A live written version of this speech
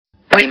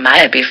we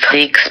might be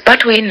freaks,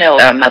 but we know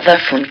our mother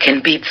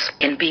funkin' beats,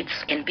 in beats,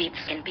 in beats,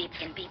 in beats,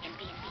 in beats, in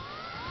beats.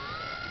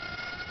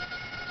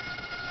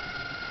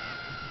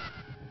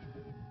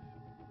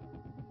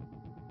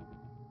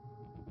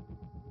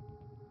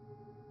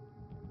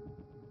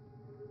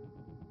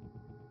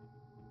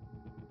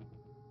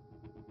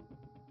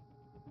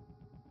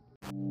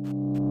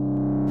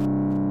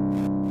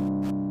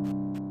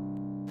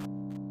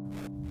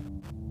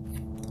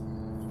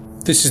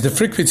 This is the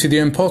Freak with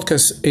CDM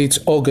podcast. It's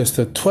August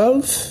the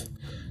 12th,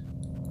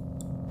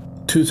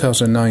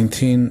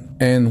 2019,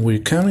 and we're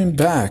coming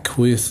back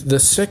with the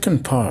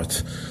second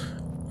part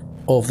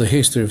of the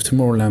history of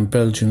Tomorrowland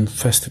Belgium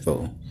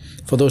Festival.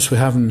 For those who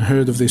haven't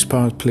heard of this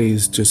part,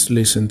 please just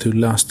listen to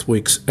last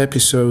week's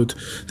episode.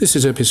 This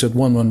is episode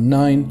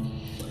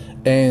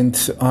 119,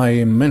 and I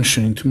am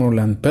mentioning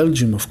Tomorrowland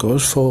Belgium, of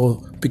course,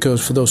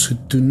 because for those who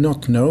do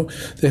not know,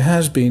 there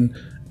has been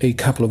a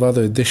couple of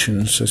other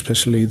editions,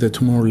 especially the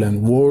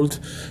Tomorrowland World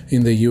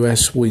in the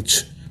US,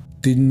 which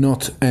did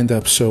not end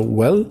up so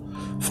well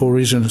for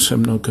reasons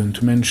I'm not going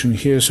to mention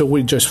here. So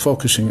we're just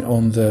focusing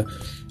on the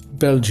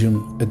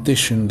Belgium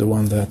edition, the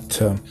one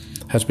that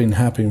has been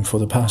happening for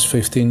the past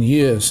 15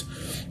 years.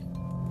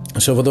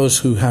 So for those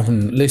who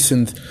haven't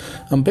listened,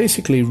 I'm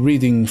basically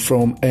reading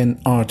from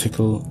an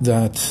article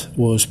that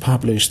was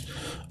published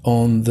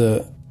on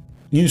the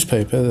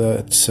newspaper,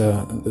 that's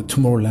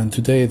Tomorrowland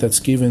Today, that's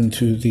given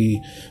to the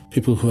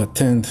people who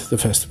attend the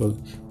festival.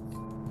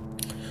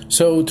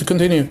 So to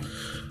continue,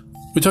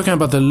 we're talking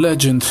about the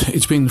legend.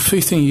 It's been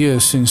 15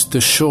 years since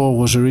the show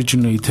was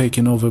originally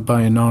taken over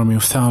by an army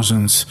of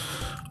thousands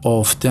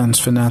of dance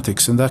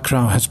fanatics, and that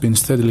crowd has been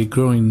steadily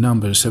growing in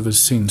numbers ever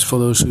since. For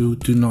those who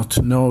do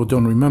not know,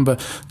 don't remember,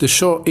 the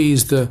show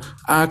is the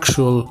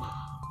actual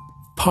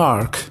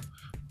park,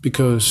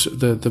 because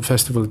the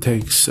festival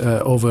takes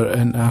over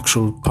an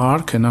actual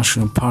park, a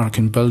national park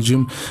in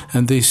Belgium,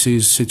 and this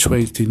is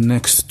situated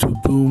next to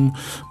Boom.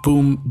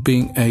 Boom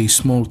being a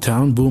small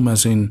town, Boom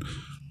as in,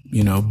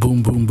 you know,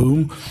 boom, boom,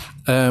 boom,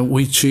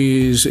 which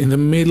is in the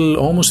middle,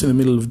 almost in the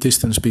middle of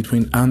distance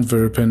between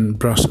Antwerp and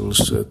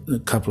Brussels, a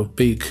couple of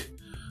big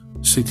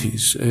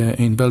cities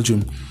in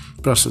Belgium.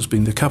 Brussels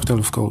being the capital,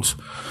 of course.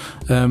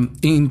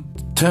 In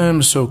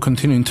terms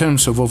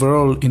of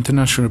overall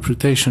international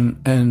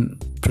reputation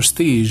and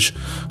prestige,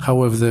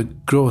 however, the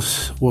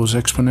growth was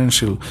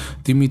exponential.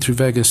 Dimitri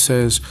Vegas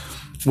says,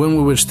 when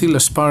we were still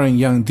aspiring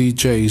young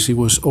DJs, it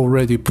was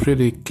already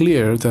pretty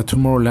clear that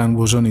Tomorrowland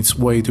was on its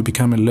way to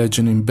become a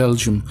legend in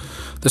Belgium.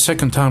 The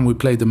second time we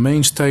played the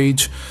main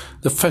stage,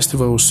 the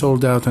festival was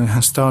sold out and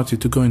has started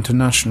to go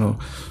international.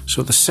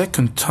 So the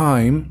second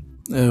time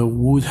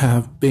would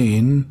have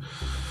been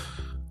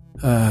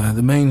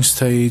the main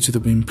stage.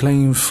 They've been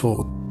playing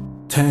for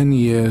 10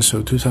 years,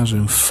 so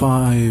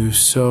 2005,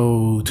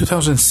 so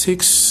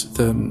 2006,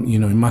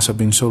 it must have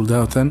been sold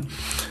out then,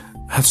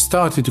 had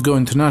started to go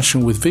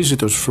international with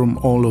visitors from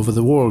all over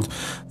the world.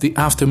 The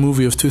after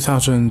movie of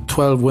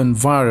 2012 went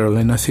viral,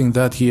 and I think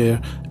that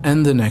year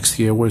and the next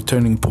year were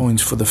turning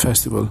points for the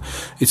festival.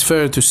 It's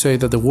fair to say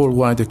that the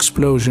worldwide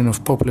explosion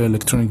of popular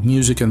electronic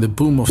music and the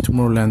boom of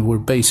Tomorrowland were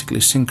basically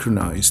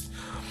synchronized.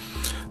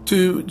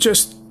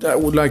 I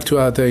would like to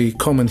add a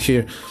comment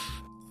here,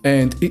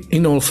 and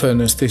in all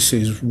fairness, this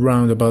is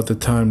round about the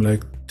time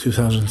like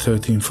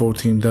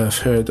 2013-14 that I've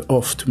heard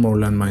of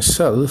Tomorrowland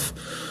myself,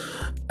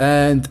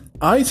 and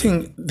I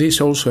think this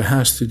also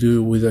has to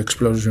do with the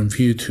explosion of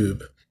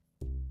YouTube,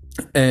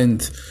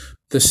 and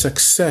the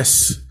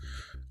success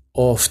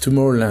of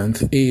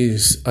Tomorrowland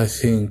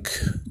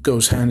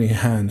goes hand in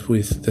hand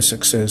with the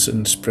success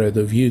and spread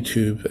of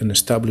YouTube and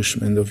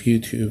establishment of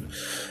YouTube.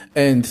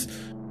 And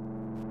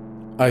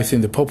I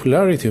think the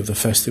popularity of the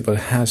festival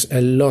has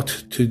a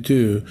lot to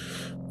do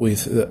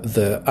with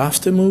the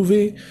after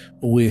movie,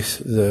 with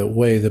the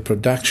way the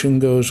production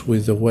goes,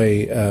 with the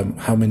way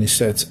how many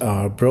sets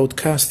are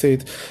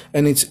broadcasted.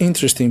 And it's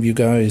interesting if you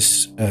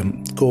guys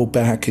go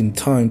back in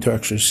time to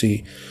actually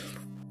see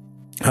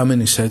how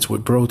many sets were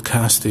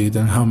broadcasted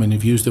and how many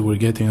views they were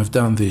getting. I've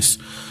done this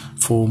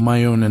for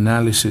my own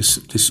analysis.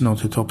 This is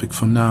not a topic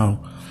for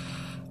now.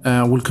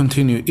 We'll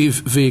continue. If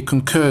V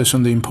concurs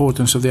on the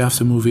importance of the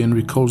after movie and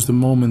recalls the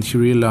moment he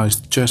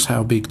realized just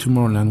how big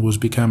Tomorrowland was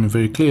becoming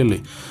very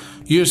clearly.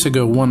 Years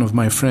ago, one of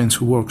my friends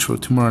who works for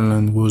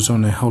Tomorrowland was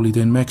on a holiday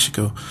in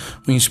Mexico.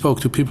 When he spoke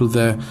to people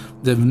there,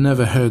 they've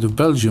never heard of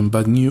Belgium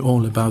but knew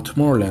all about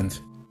Tomorrowland.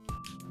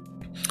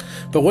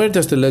 But where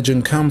does the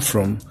legend come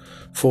from?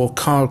 For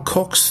Carl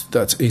Cox,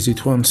 that's easy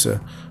to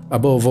answer.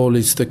 Above all,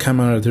 it's the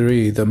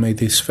camaraderie that made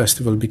this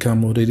festival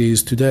become what it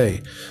is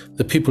today.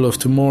 The people of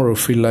tomorrow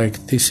feel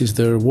like this is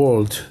their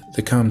world.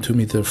 They come to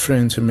meet their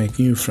friends and make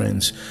new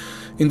friends.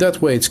 In that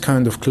way, it's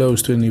kind of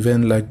close to an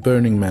event like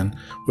Burning Man,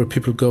 where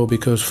people go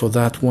because for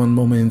that one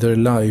moment in their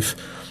life,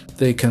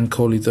 they can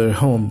call it their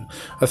home.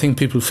 I think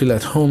people feel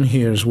at home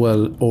here as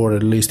well, or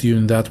at least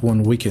during that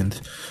one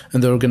weekend.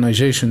 And the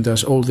organization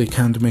does all they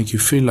can to make you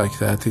feel like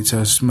that. It's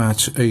as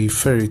much a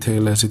fairy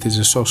tale as it is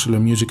a social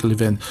and musical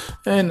event.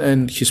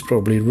 And he's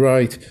probably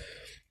right.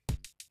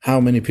 How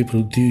many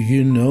people do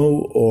you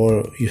know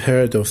or you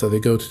heard of that they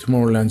go to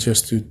Tomorrowland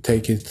just to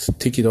tick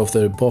it off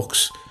their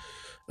box,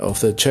 of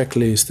the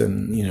checklist,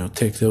 and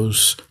take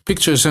those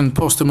pictures and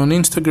post them on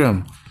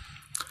Instagram?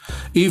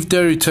 Yves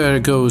Derriter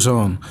goes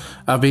on,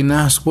 I've been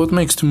asked what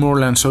makes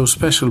Tomorrowland so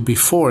special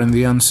before, and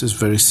the answer is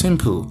very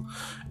simple.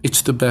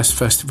 It's the best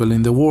festival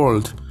in the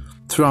world.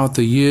 Throughout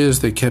the years,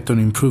 they kept on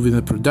improving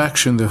the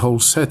production, the whole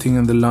setting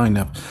and the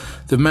lineup.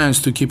 They've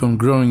managed to keep on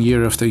growing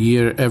year after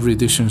year. Every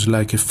edition's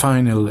like a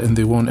final, and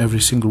they won every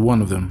single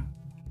one of them.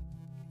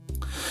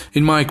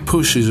 In Mike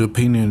Push's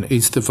opinion,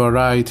 it's the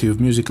variety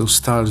of musical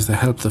styles that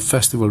help the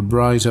festival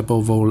rise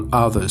above all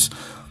others.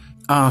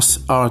 Us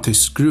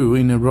artists grew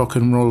in a rock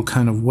and roll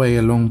kind of way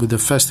along with the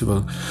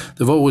festival.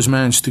 They've always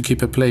managed to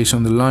keep a place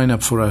on the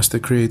lineup for us, the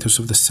creators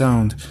of the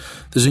sound.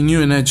 There's a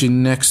new energy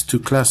next to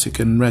classic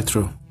and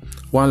retro.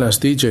 While as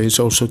DJs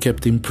also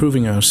kept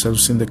improving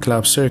ourselves in the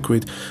club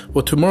circuit,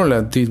 what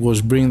Tomorrowland did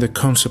was bring the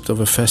concept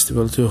of a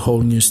festival to a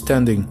whole new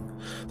standing.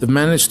 They've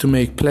managed to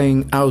make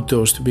playing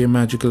outdoors to be a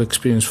magical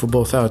experience for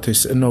both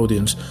artists and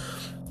audience.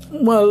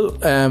 Well,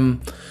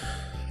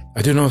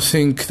 I do not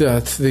think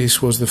that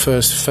this was the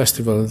first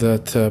festival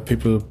that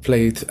people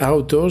played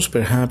outdoors.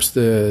 Perhaps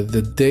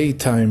the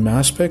daytime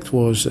aspect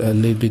was a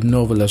little bit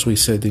novel, as we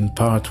said in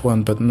part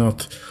 1, but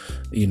not,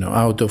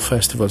 outdoor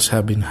festivals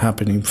have been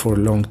happening for a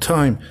long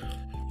time.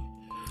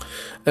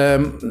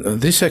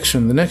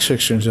 The next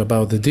section is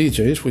about the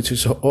DJs, which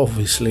is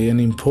obviously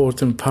an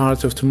important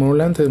part of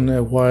Tomorrowland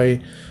and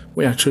why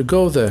we actually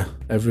go there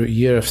every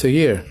year after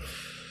year.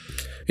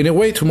 In a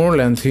way,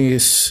 Tomorrowland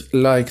is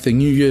like the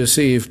New Year's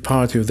Eve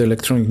party of the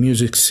electronic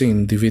music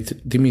scene,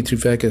 Dimitri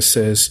Vegas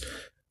says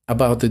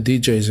about the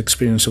DJ's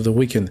experience of the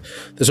weekend.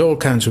 There's all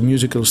kinds of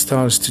musical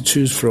styles to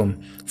choose from.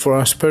 For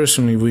us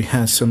personally, we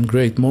had some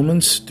great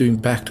moments doing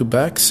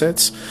back-to-back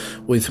sets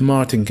with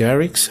Martin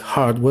Garrix,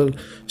 Hardwell,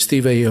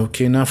 Steve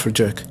Aoki and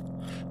Afrojack.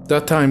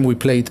 That time we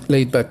played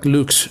Laidback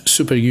Luke's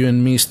Super You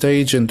and Me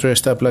stage, and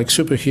Dressed Up Like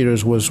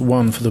Superheroes was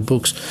one for the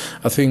books.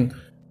 I think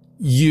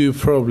you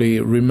probably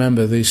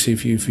remember this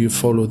if you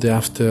followed the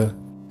after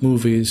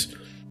movies,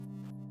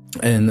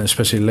 and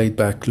especially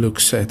Laidback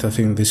Luke's set. I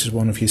think this is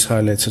one of his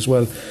highlights as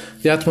well.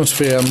 The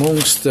atmosphere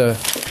amongst the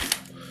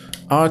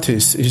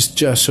artists is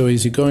just so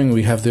easygoing.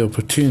 We have the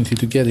opportunity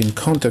to get in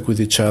contact with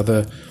each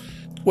other,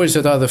 whereas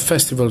at other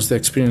festivals the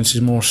experience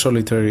is more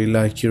solitary,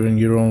 like you're in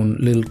your own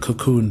little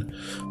cocoon.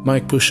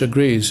 Mike Push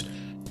agrees.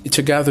 It's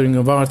a gathering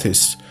of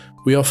artists.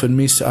 We often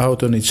miss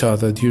out on each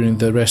other during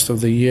the rest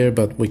of the year,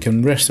 but we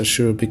can rest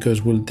assured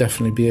because we'll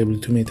definitely be able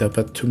to meet up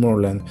at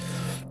Tomorrowland.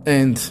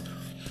 And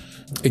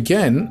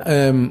again,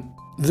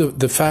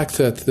 the fact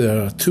that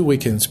there are 2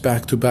 weekends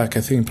back to back,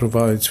 I think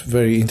provides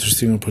very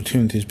interesting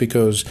opportunities,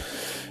 because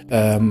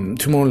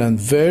Tomorrowland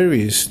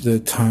varies the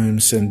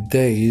times and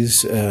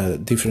days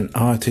different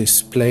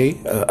artists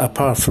play,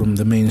 apart from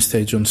the main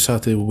stage on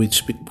Saturday,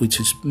 which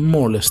is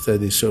more or less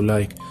steady. So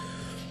like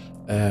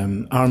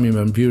Armin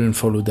van Buuren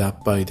followed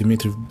up by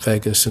Dimitri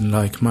Vegas and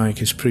Like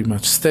Mike is pretty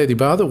much steady,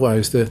 but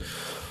otherwise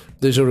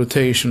there's a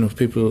rotation of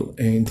people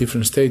in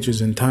different stages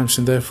and times,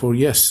 and therefore,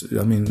 yes,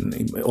 I mean,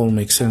 it all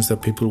makes sense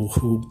that people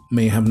who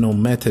may have not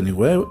met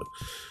anywhere,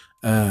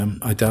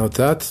 I doubt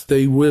that,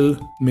 they will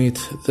meet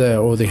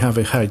there, or they have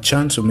a high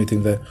chance of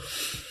meeting there.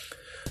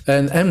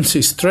 And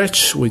MC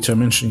Stretch, which I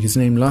mentioned his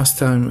name last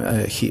time,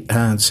 he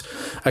adds,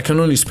 I can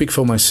only speak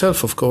for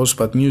myself, of course,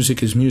 but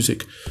music is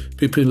music.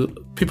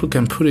 People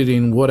can put it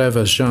in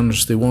whatever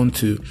genres they want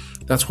to.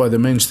 That's why the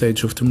main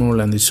stage of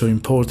Tomorrowland is so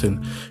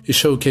important. It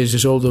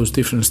showcases all those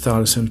different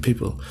styles and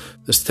people.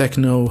 There's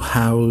techno,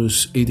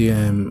 house,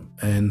 EDM,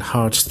 and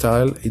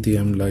hardstyle.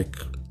 EDM, like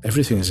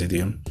everything is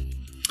EDM.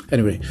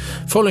 Anyway,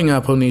 following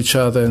up on each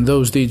other, and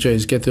those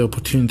DJs get the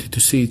opportunity to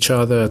see each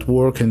other at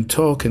work and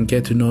talk and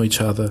get to know each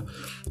other.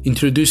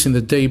 Introducing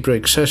the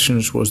Daybreak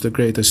Sessions was the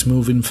greatest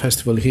move in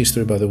festival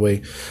history, by the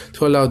way,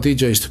 to allow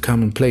DJs to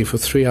come and play for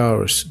 3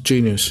 hours.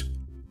 Genius.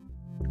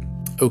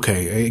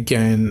 Okay,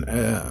 again,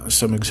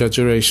 some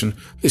exaggeration.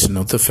 It's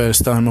not the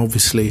first time,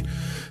 obviously,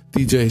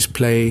 DJs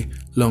play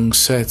long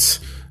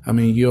sets. I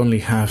mean, you only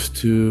have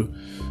to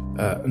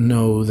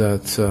know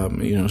that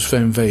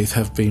Sven Väth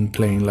have been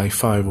playing like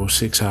 5 or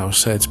 6 hour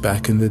sets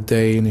back in the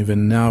day, and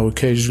even now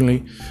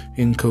occasionally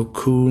in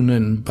Cocoon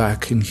and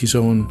back in his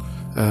own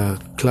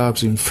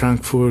clubs in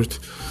Frankfurt.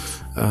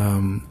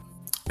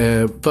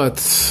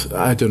 But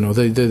I don't know,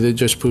 they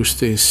just push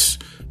this.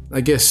 I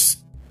guess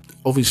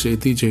obviously a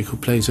DJ who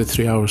plays a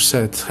 3 hour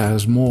set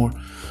has more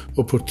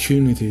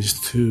opportunities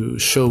to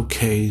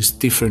showcase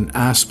different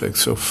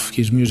aspects of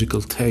his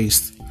musical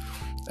taste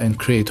and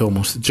create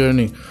almost a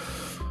journey.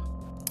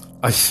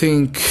 I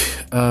think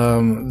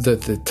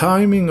that the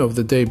timing of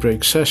the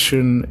Daybreak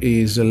session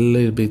is a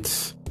little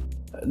bit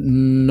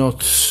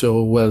not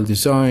so well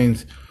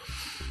designed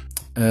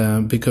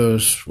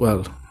because,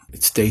 well,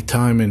 it's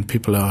daytime and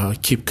people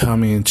keep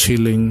coming and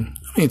chilling.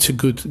 I mean, it's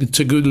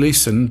a good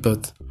listen,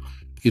 but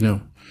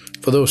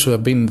for those who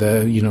have been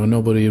there,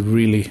 nobody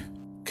really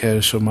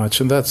cares so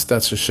much, and that's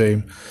a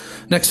shame.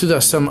 Next to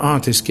that, some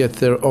artists get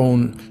their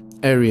own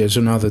areas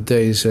on other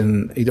days,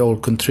 and it all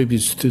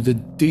contributes to the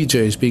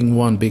DJs being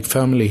one big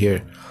family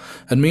here.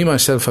 And me,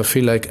 myself, I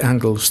feel like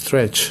Angle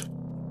Stretch.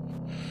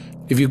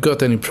 If you've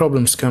got any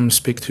problems, come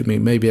speak to me.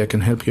 Maybe I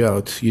can help you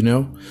out, you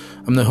know?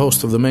 I'm the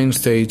host of the main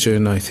stage,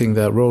 and I think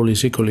that role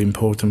is equally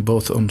important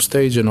both on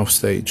stage and off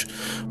stage.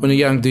 When a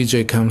young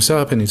DJ comes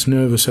up and is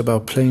nervous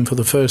about playing for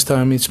the first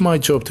time, it's my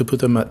job to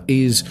put them at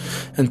ease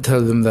and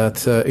tell them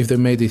that if they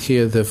made it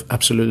here, they've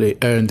absolutely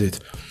earned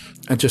it.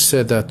 I just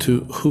said that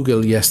to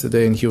Hugel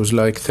yesterday, and he was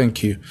like,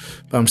 thank you,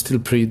 but I'm still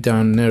pretty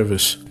darn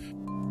nervous.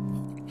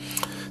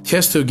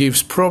 Tiesto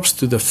gives props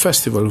to the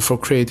festival for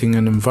creating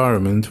an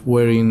environment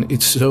wherein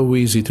it's so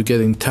easy to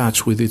get in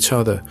touch with each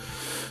other.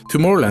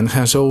 Tomorrowland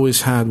has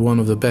always had one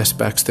of the best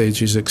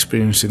backstages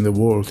experience in the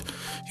world.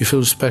 You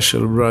feel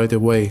special right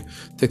away.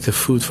 Take the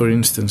food for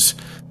instance.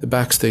 The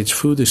backstage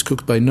food is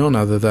cooked by none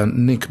other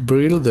than Nick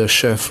Brill, the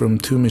chef from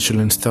 2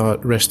 Michelin-star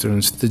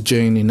restaurants, The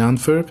Jane in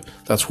Antwerp.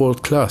 That's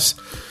world class.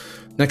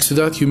 Next to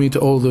that, you meet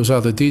all those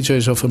other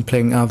DJs, often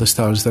playing other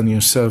styles than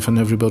yourself, and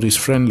everybody's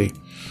friendly.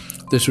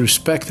 There's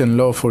respect and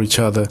love for each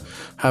other,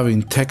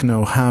 having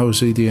techno,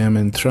 house, EDM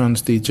and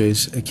trance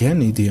DJs,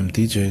 again EDM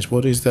DJs,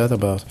 what is that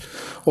about?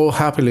 All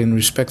happily and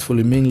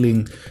respectfully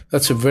mingling,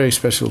 that's a very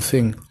special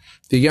thing.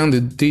 The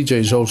younger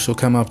DJs also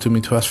come up to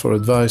me to ask for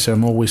advice.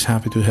 I'm always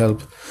happy to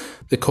help.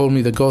 They call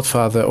me the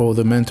godfather or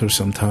the mentor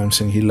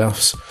sometimes, and he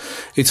laughs.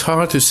 It's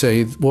hard to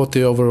say what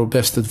the overall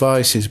best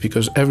advice is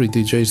because every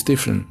DJ is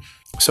different.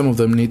 Some of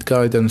them need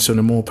guidance on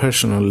a more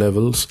personal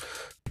levels,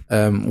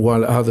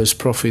 while others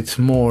profit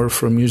more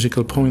from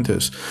musical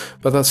pointers.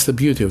 But that's the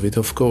beauty of it,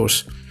 of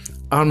course.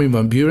 Armin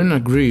van Buuren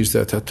agrees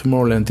that at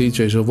Tomorrowland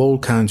DJs of all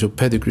kinds of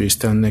pedigree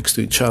stand next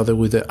to each other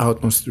with the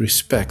utmost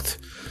respect.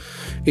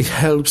 It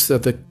helps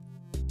that the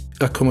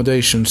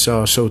accommodations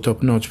are so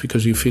top-notch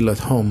because you feel at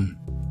home.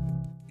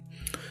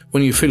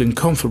 When you're feeling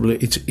comfortable,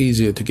 it's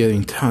easier to get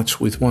in touch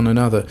with one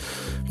another.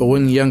 But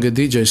when younger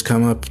DJs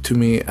come up to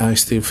me, I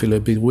still feel a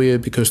bit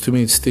weird because to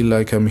me it's still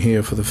like I'm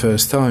here for the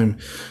first time.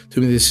 To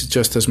me this is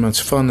just as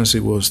much fun as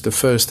it was the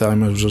first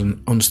time I was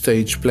on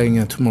stage playing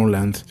at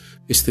Tomorrowland.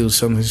 It's still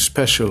something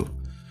special.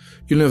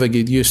 You'll never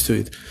get used to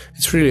it.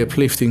 It's really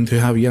uplifting to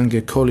have younger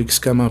colleagues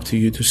come up to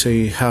you to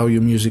say how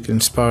your music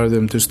inspired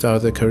them to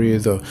start their career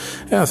though.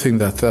 And I think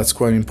that that's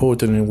quite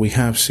important, and we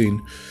have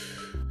seen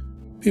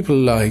people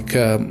like,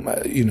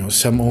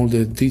 some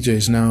older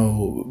DJs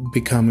now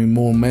becoming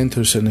more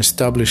mentors and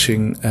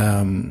establishing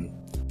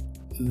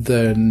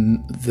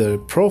their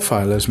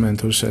profile as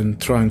mentors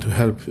and trying to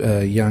help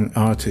young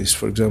artists.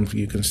 For example,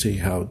 you can see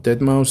how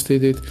Deadmau5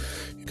 did it,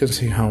 you can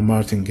see how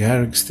Martin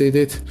Garrix did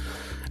it,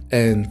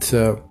 and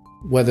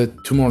whether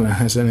Tomorrowland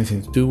has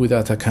anything to do with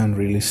that, I can't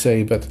really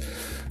say, but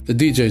the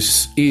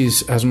DJs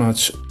is as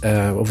much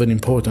of an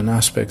important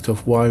aspect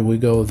of why we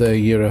go there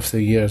year after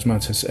year as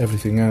much as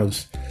everything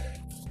else.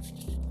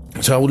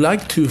 So I would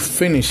like to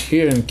finish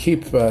here and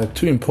keep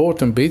two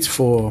important bits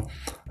for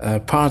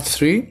part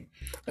 3,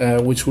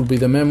 which will be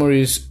the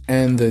memories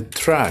and the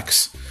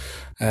tracks.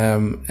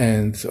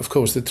 And of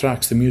course the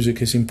tracks, the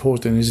music is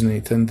important, isn't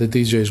it? And the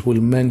DJs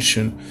will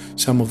mention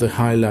some of the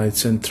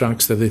highlights and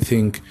tracks that they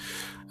think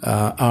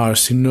are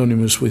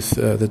synonymous with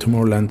the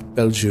Tomorrowland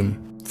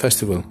Belgium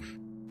Festival.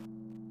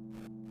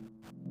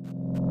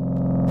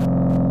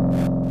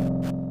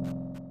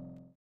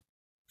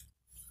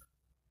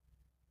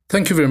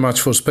 Thank you very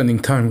much for spending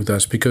time with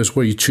us, because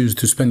where you choose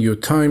to spend your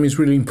time is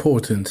really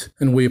important,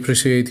 and we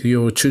appreciate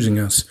your choosing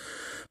us.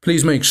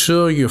 Please make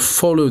sure you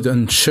followed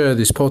and share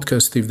this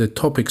podcast if the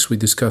topics we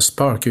discuss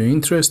spark your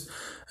interest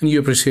and you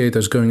appreciate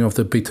us going off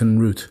the beaten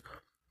route.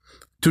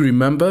 Do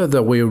remember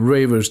that we are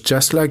ravers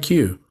just like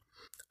you.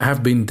 I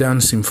have been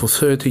dancing for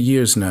 30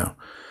 years now.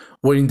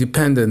 We're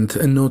independent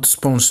and not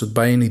sponsored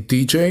by any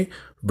DJ,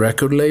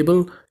 record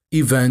label,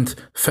 event,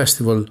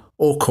 festival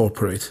or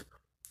corporate.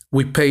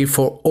 We pay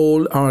for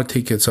all our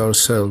tickets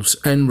ourselves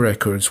and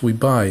records we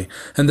buy,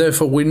 and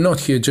therefore we're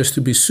not here just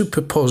to be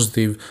super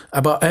positive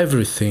about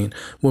everything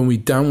when we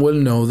damn well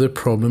know the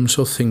problems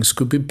or things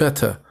could be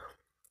better.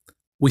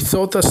 We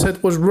thought that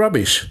set was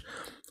rubbish.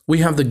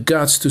 We have the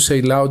guts to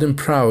say loud and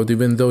proud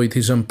even though it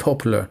is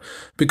unpopular,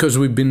 because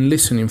we've been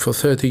listening for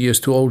 30 years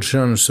to all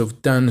genres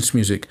of dance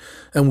music,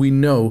 and we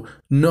know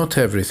not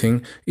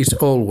everything is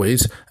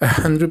always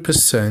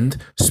 100%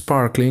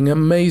 sparkling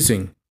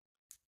amazing.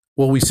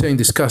 What we say and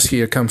discuss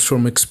here comes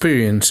from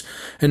experience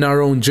and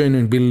our own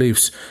genuine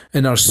beliefs,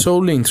 and our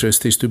sole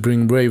interest is to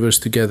bring ravers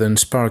together and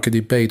spark a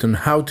debate on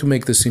how to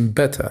make the scene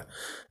better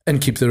and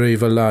keep the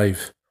rave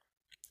alive.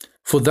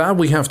 For that,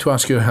 we have to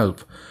ask your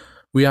help.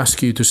 We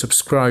ask you to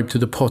subscribe to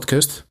the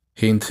podcast,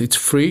 hint it's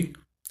free,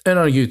 and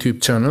our YouTube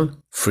channel,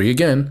 free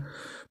again,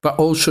 but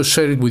also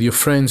share it with your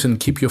friends and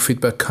keep your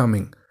feedback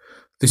coming.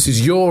 This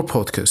is your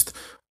podcast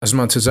as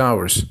much as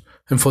ours.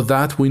 And for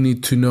that, we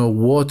need to know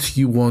what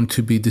you want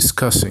to be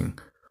discussing.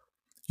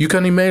 You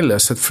can email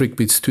us at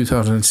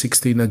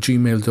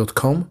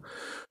freakbeats2016@gmail.com,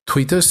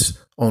 tweet us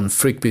on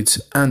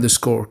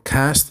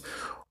freakbeats_cast,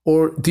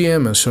 or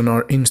DM us on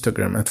our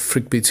Instagram at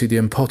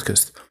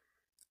freakbeatsedmpodcast.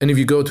 And if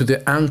you go to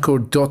the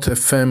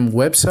Anchor.fm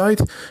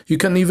website, you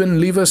can even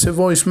leave us a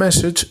voice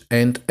message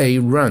and a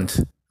rant.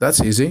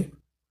 That's easy.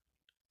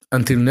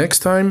 Until next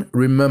time,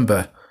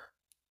 remember,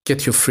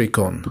 get your freak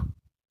on.